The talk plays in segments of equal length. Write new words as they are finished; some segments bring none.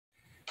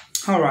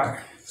All right,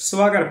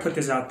 so I got to put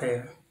this out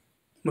there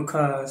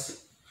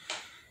because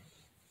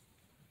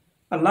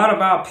a lot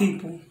of our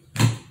people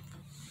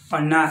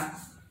are not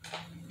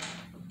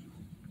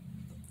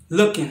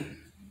looking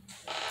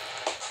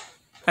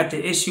at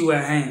the issue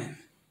at hand.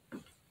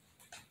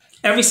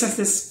 Ever since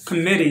this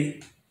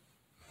committee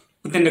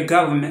within the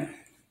government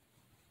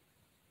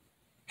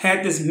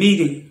had this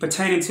meeting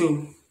pertaining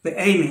to the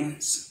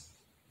aliens,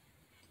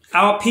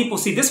 our people,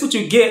 see, this is what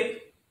you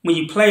get when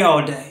you play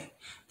all day.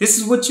 This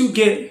is what you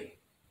get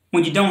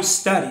when you don't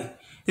study.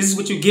 This is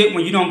what you get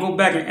when you don't go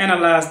back and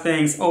analyze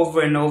things over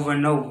and over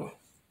and over.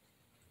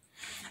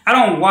 I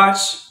don't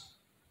watch,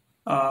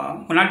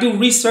 when I do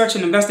research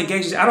and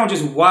investigations, I don't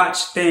just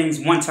watch things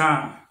one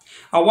time.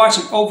 I watch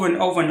them over and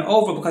over and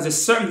over because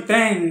there's certain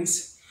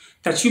things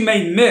that you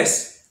may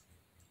miss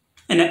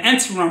in the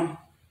interim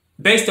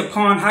based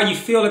upon how you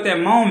feel at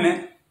that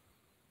moment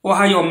or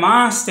how your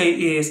mind state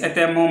is at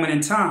that moment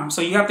in time.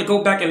 So you have to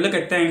go back and look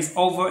at things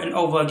over and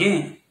over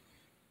again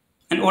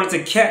in order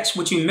to catch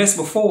what you missed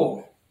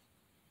before.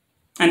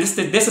 And this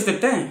is the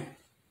thing.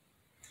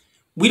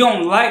 We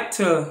don't like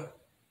to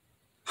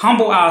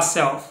humble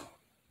ourselves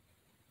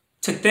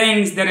to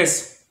things that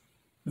is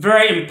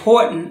very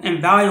important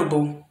and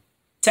valuable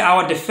to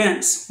our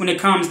defense when it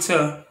comes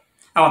to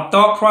our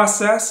thought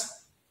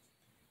process,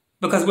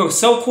 because we're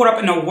so caught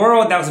up in a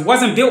world that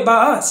wasn't built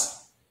by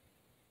us.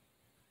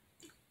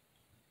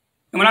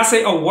 And when I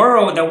say a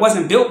world that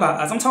wasn't built by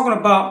us, I'm talking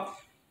about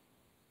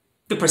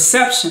the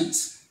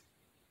perceptions,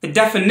 the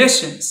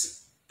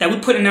definitions that we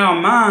put in our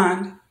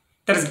mind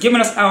that has given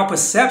us our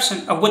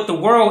perception of what the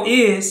world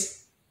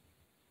is.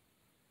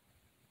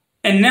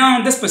 And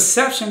now this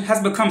perception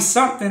has become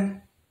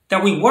something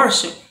that we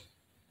worship.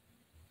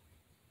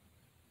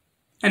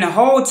 And the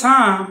whole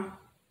time,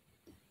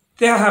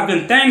 there have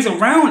been things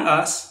around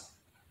us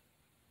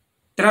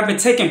that have been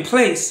taking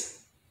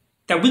place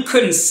that we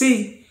couldn't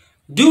see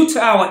due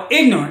to our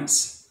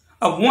ignorance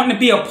of wanting to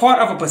be a part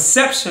of a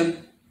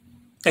perception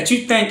that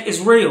you think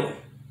is real.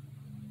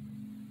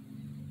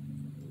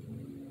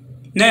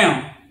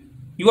 Now,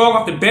 you all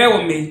have to bear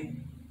with me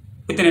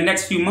within the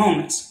next few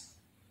moments,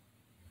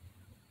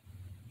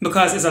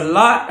 because there's a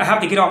lot I have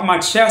to get off my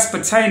chest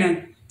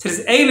pertaining to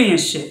this alien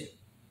shit.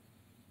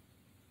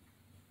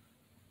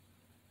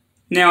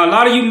 Now, a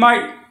lot of you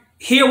might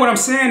hear what I'm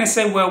saying and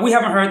say, well, we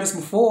haven't heard this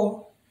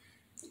before,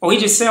 or he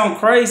just sound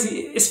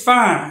crazy. It's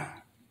fine.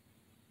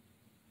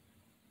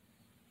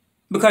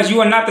 Because you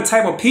are not the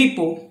type of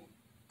people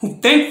who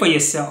think for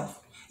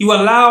yourself. You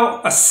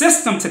allow a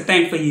system to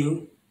think for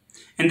you.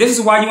 And this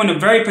is why you're in the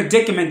very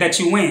predicament that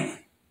you're in.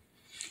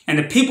 And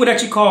the people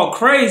that you call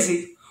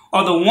crazy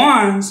are the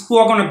ones who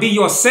are going to be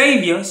your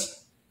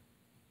saviors.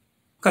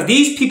 Because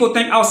these people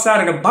think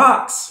outside of the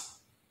box.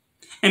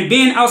 And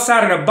being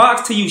outside of the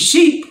box to you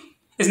sheep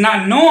is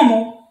not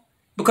normal,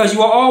 because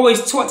you are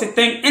always taught to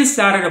think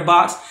inside of the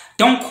box.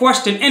 Don't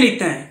question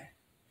anything.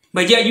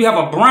 But yet you have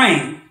a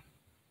brain.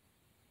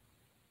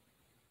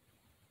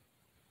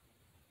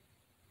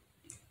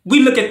 We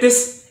look at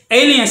this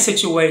alien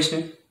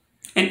situation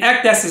and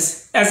act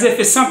as if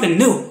it's something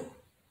new.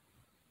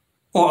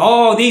 Or,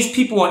 oh, these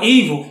people are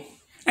evil.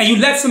 And you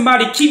let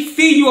somebody keep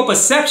feeding you a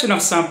perception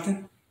of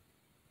something.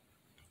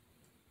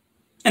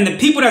 And the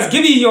people that's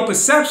giving you your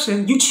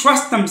perception, you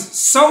trust them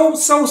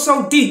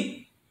so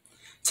deep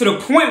to the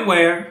point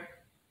where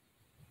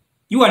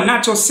you are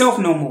not yourself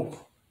no more.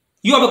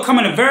 You are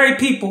becoming the very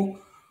people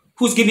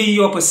who's giving you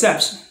your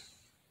perception.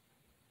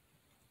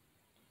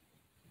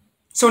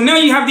 So now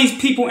you have these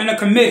people in a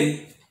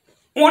committee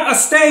on a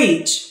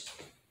stage,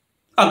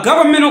 a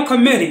governmental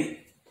committee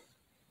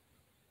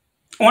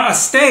on a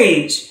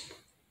stage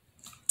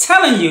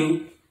telling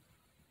you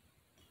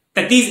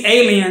that these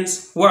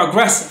aliens were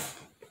aggressive.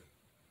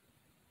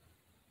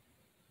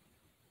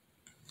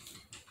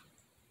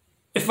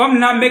 If I'm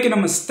not making a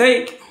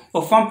mistake,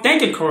 or if I'm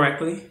thinking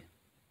correctly,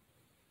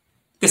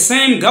 the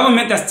same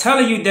government that's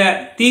telling you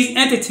that these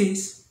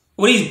entities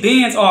or these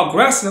beings are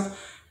aggressive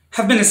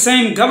have been the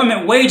same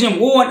government waging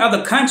war in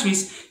other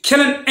countries,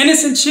 killing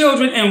innocent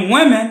children and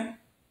women,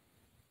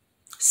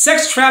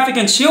 sex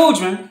trafficking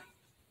children,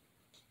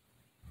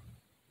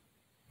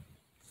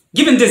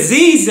 giving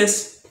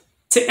diseases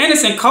to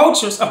innocent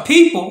cultures of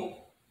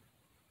people,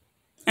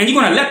 and you're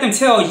going to let them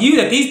tell you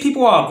that these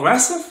people are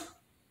aggressive?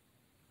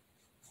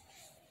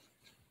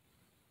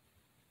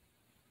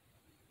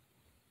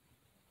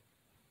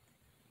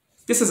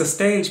 This is a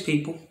stage,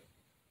 people,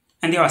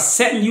 and they are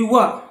setting you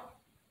up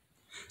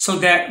so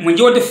that when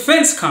your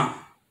defense comes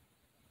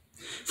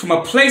from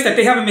a place that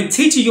they haven't been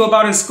teaching you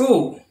about in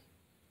school,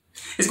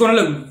 it's going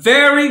to look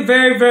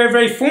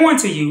very foreign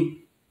to you.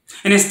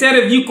 And instead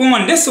of you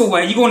going this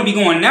way, you're going to be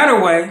going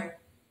that way,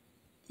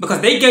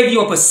 because they gave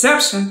you a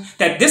perception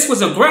that this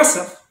was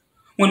aggressive,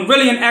 when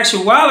really in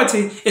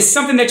actuality it's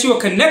something that you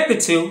are connected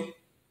to,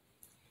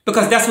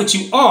 because that's what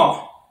you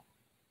are.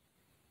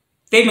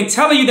 They've been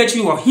telling you that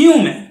you are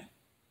human.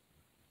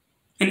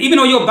 And even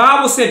though your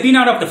Bible said, be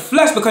not of the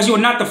flesh, because you are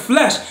not the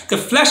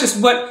flesh is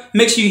what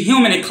makes you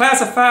human. It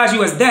classifies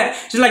you as that.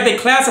 Just like they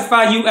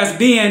classify you as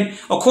being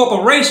a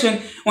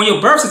corporation on your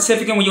birth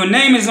certificate when your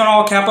name is on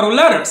all capital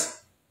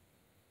letters.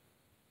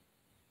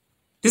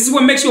 This is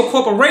what makes you a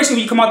corporation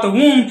when you come out the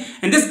womb.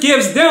 And this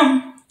gives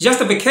them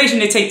justification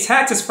to take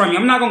taxes from you.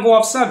 I'm not going to go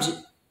off subject.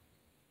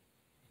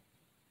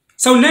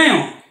 So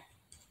now,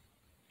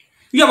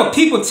 you have a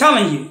people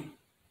telling you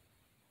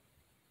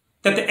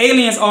that the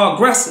aliens are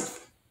aggressive.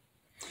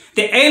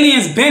 The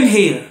aliens been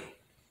here.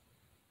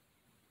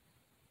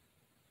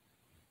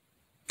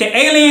 The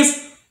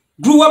aliens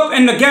grew up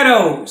in the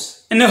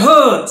ghettos, in the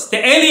hoods. The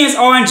aliens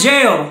are in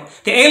jail.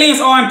 The aliens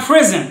are in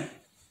prison.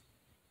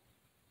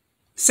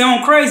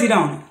 Sound crazy,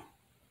 don't it?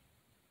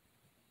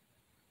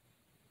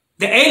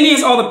 The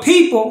aliens are the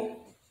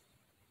people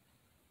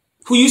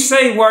who you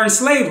say were in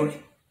slavery.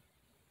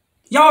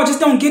 Y'all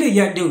just don't get it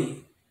yet, do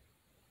you?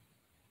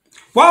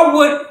 Why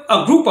would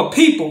a group of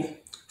people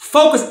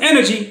focus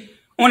energy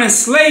on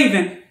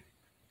enslaving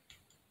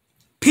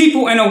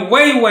people in a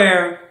way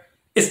where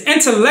it's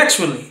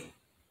intellectually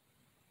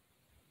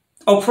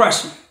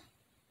oppression?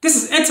 This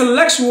is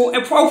intellectual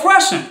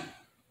oppression.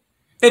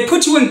 They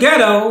put you in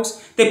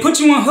ghettos, they put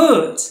you in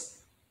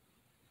hoods,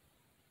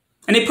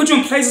 and they put you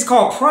in places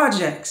called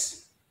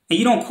projects. And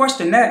you don't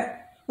question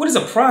that. What is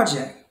a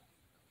project?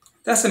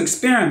 That's an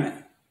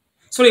experiment.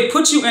 So they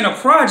put you in a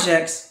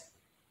projects,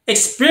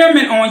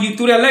 experiment on you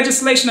through their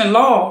legislation and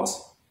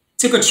laws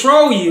to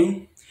control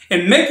you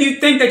and make you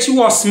think that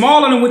you are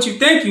smaller than what you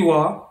think you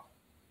are.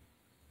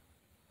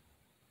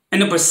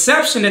 And the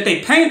perception that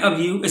they paint of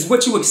you is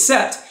what you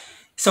accept.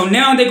 So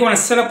now they're going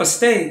to set up a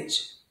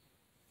stage.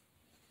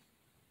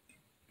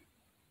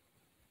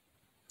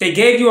 They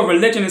gave you a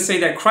religion and say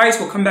that Christ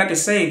will come back and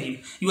save you.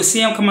 You will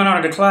see him coming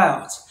out of the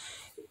clouds.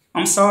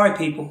 I'm sorry,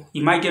 people.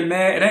 You might get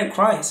mad. It ain't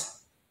Christ.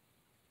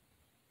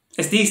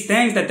 It's these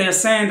things that they're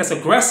saying that's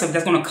aggressive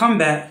that's going to come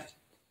back,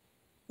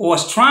 or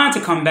is trying to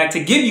come back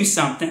to give you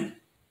something.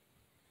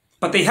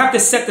 But they have to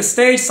set the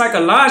stage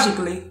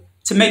psychologically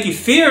to make you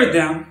fear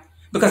them,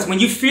 because when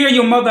you fear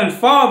your mother and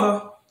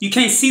father, you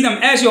can't see them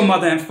as your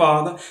mother and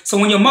father. So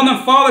when your mother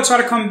and father try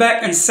to come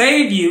back and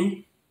save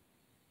you,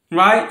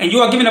 right, and you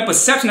are given a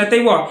perception that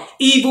they were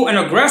evil and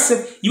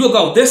aggressive, you will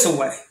go this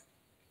way.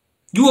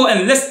 You will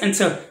enlist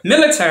into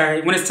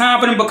military when it's time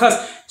for them, because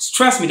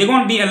trust me, they're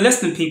going to be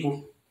enlisting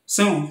people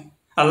soon.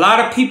 A lot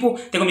of people,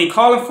 they're going to be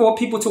calling for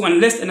people to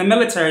enlist in the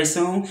military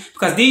soon,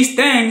 because these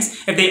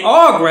things, if they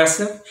are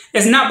aggressive,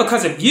 it's not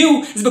because of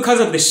you, it's because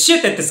of the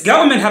shit that this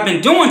government have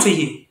been doing to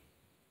you.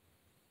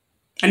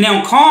 And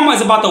now karma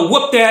is about to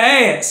whoop their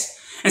ass.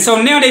 And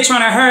so now they're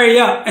trying to hurry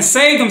up and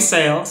save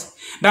themselves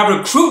by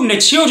recruiting the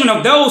children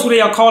of those who they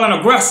are calling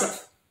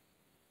aggressive.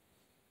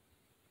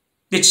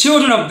 The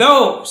children of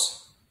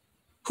those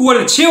who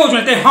are the children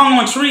that they hung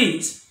on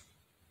trees.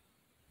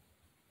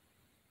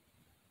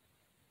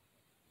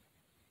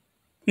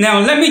 Now,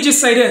 let me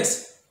just say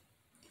this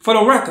for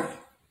the record.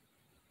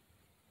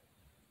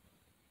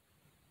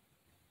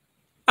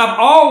 I've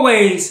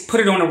always put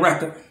it on the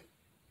record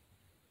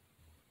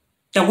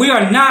that we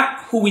are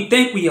not who we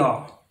think we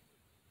are.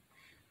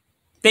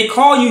 They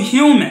call you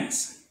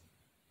humans,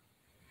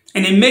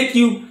 and they make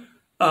you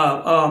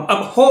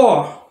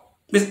abhor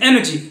this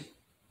energy,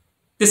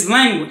 this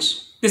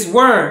language, this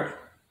word.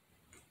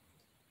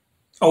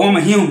 Oh, I'm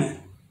a human.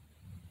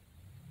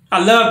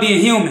 I love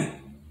being human.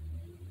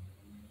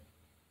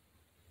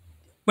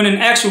 When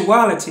in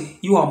actuality,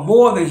 you are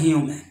more than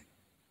human.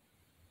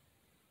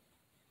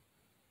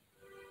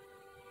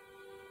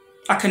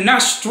 I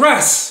cannot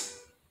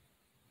stress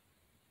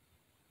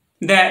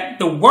that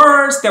the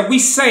words that we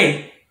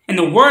say and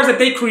the words that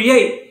they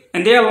create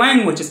in their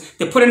languages,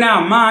 they put in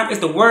our mind, is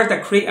the words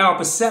that create our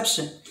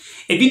perception.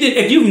 If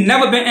you've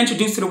never been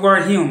introduced to the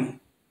word human,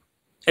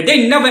 if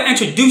they never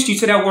introduced you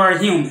to that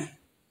word human,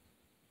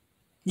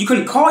 you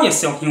couldn't call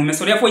yourself human,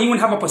 so therefore you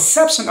wouldn't have a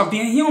perception of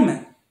being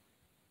human.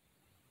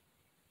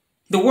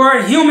 The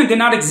word human did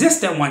not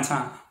exist at one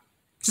time.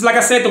 Just like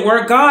I said, the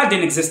word God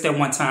didn't exist at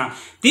one time.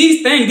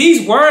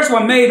 These words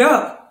were made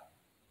up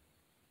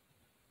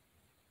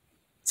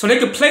so they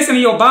could place it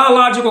in your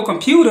biological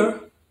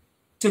computer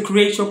to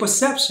create your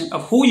perception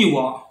of who you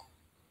are.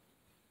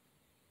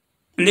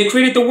 And they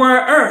created the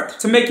word earth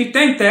to make you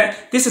think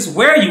that this is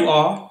where you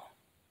are,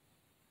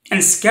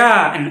 and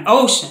sky and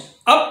ocean,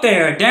 up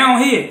there,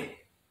 down here,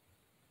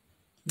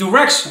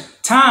 direction,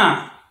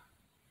 time.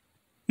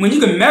 When you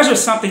can measure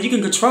something, you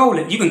can control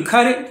it. You can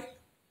cut it.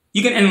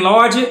 You can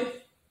enlarge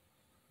it.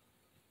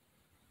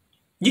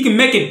 You can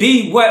make it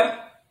be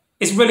what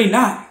it's really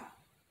not.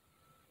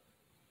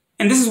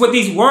 And this is what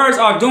these words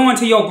are doing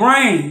to your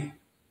brain.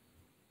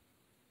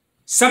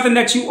 Something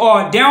that you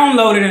are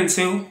downloaded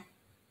into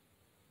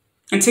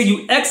until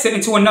you exit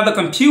into another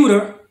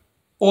computer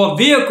or a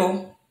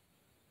vehicle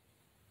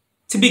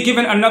to be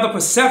given another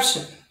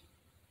perception.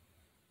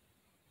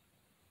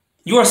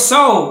 Your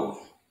soul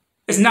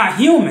is not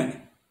human.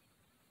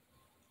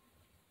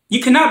 You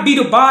cannot be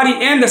the body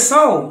and the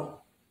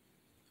soul.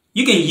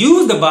 You can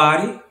use the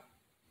body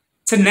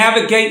to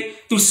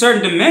navigate through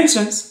certain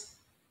dimensions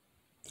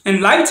and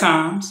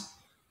lifetimes,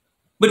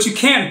 but you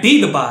can't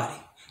be the body.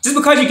 Just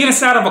because you get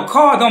inside of a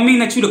car don't mean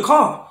that you're the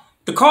car.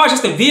 The car is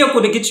just a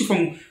vehicle to get you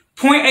from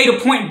point A to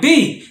point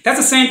B. That's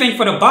the same thing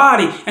for the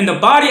body. And the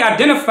body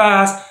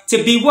identifies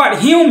to be what?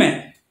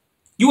 Human.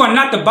 You are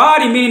not the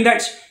body, meaning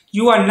that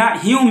you are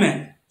not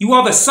human. You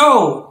are the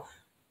soul.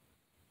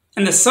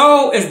 And the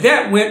soul is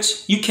that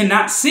which you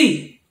cannot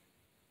see,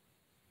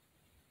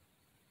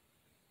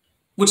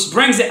 which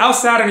brings it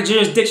outside of the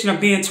jurisdiction of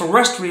being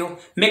terrestrial,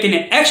 making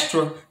it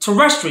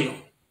extraterrestrial.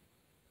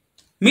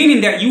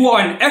 Meaning that you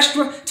are an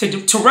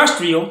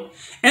extraterrestrial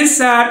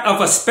inside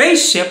of a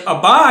spaceship, a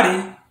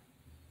body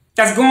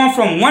that's going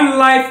from one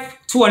life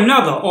to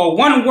another, or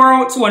one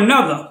world to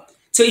another,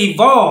 to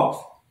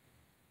evolve,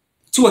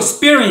 to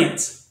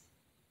experience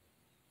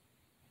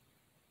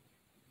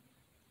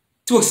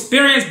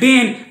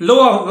being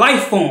lower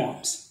life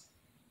forms.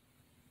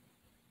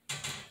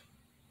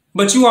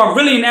 But you are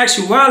really, in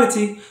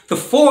actuality, the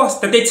force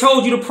that they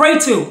told you to pray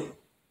to.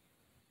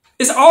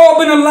 It's all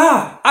been a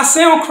lie. I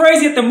sound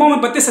crazy at the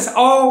moment, but this has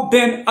all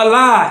been a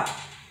lie.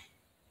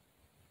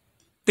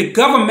 The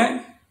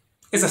government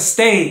is a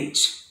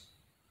stage.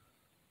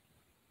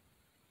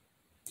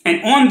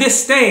 And on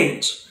this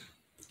stage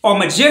are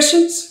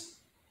magicians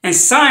and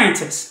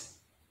scientists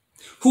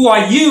who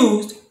are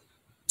used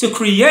to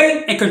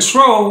create and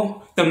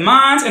control the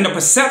minds and the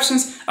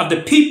perceptions of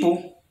the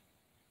people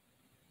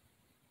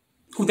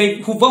who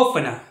vote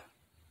for them.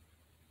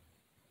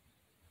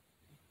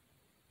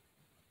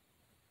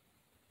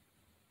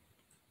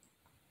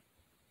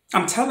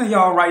 I'm telling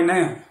y'all right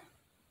now,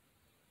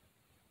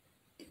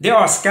 there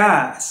are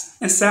skies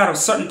inside of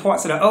certain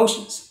parts of the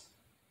oceans.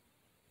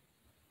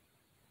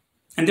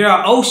 And there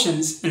are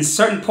oceans in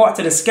certain parts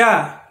of the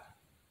sky.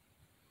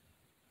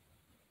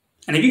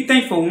 And if you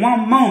think for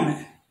one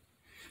moment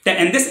that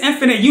in this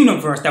infinite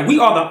universe that we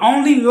are the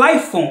only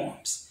life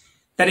forms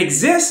that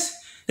exist,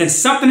 then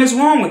something is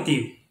wrong with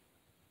you.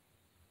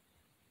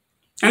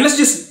 And let's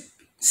just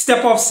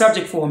step off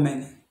subject for a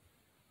minute.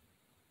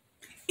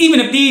 Even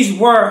if these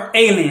were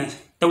aliens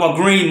that were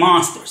green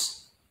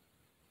monsters,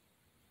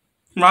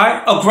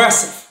 right?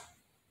 Aggressive.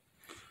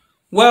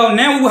 Well,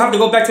 now we will have to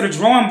go back to the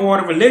drawing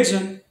board of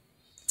religion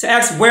to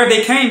ask where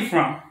they came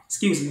from.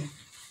 Excuse me.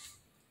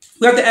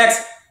 We have to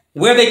ask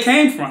where they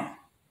came from.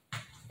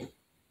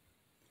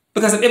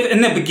 Because if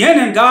in the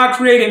beginning, God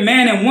created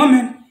man and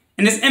woman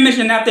in his image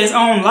and after his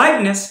own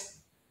likeness,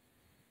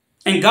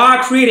 and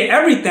God created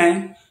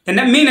everything, then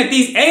that means that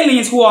these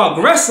aliens who are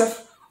aggressive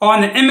are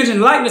in the image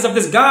and likeness of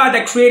this God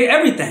that created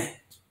everything.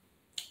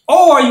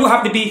 Or you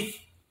have to be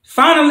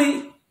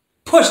finally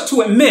pushed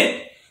to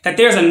admit that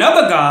there's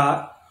another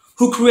God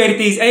who created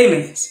these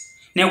aliens.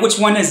 Now, which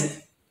one is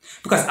it?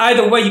 Because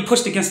either way, you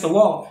pushed against the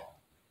wall.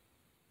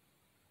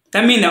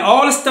 That means that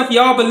all the stuff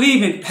y'all have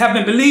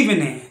been believing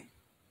in,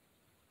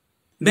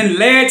 been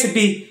led to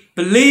be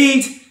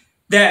believed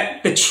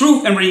that the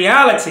truth and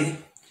reality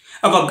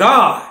of a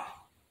God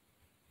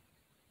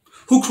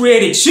who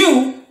created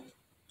you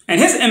and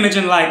his image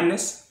and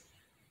likeness,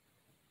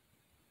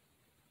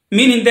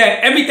 meaning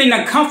that everything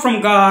that comes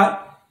from God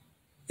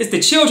is the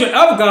children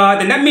of God,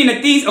 then that means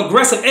that these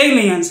aggressive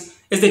aliens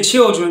is the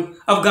children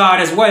of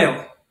God as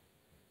well.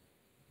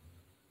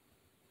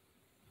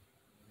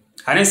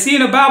 I didn't see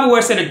in the Bible where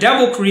it said the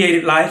devil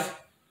created life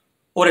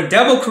or the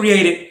devil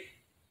created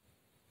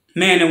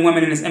man and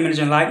woman in his image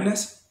and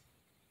likeness.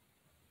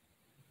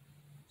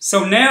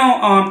 So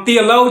now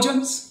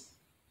theologians,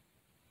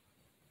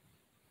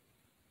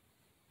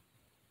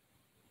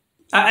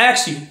 I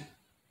ask you,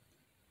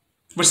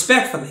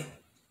 respectfully,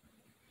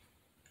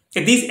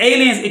 if these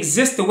aliens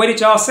exist the way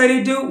that y'all say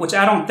they do, which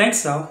I don't think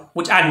so,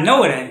 which I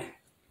know it ain't.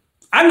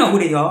 I know who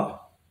they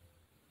are.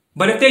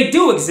 But if they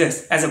do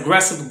exist as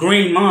aggressive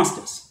green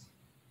monsters,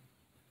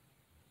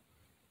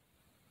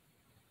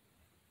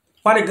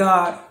 why did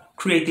God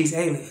create these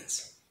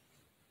aliens?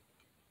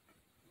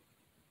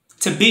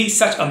 To be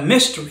such a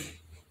mystery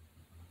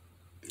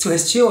to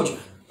his children,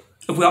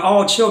 if we're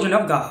all children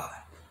of God.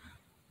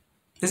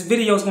 This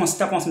video is going to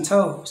step on some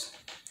toes,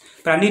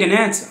 but I need an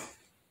answer.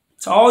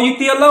 To all you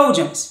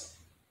theologians,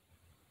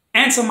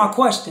 answer my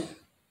question.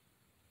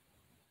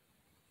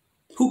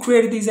 Who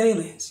created these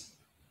aliens?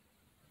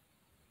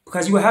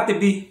 Because you will have to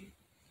be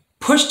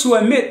pushed to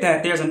admit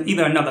that there's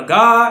either another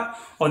God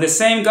or the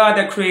same God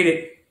that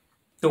created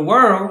the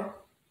world,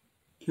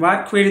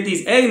 right? Created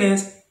these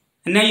aliens.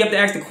 And then you have to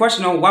ask the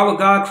question, oh, why would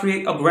God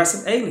create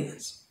aggressive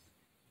aliens?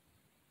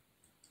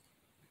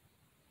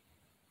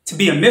 To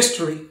be a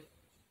mystery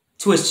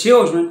to his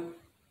children,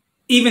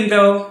 even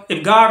though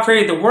if God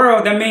created the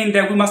world, that means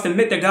that we must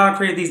admit that God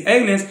created these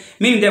aliens,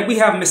 meaning that we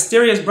have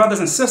mysterious brothers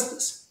and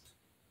sisters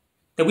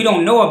that we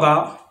don't know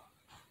about,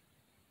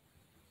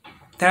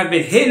 that have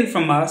been hidden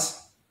from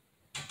us,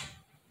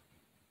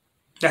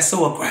 that's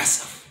so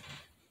aggressive.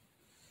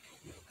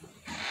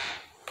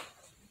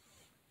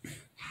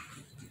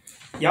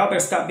 Y'all better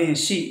stop being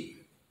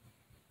sheep.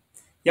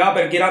 Y'all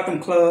better get out them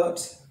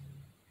clubs,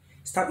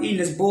 stop eating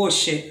this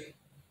bullshit,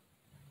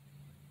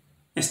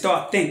 and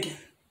start thinking.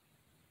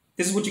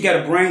 This is what you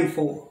got a brain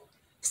for.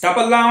 Stop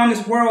allowing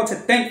this world to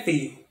think for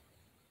you.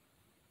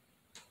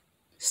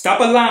 Stop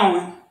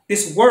allowing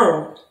this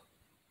world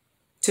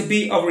to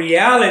be a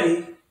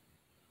reality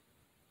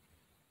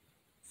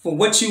for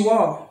what you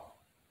are.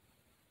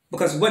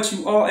 Because what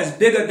you are is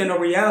bigger than a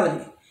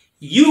reality.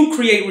 You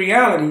create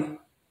reality,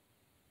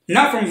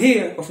 not from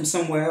here, but from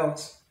somewhere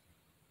else.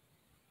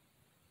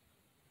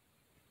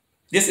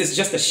 This is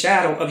just a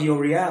shadow of your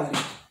reality.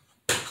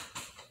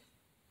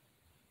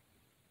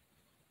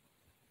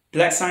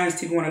 Black Science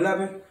TV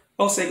 111,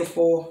 Osega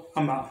 4,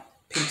 I'm out.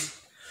 Peace.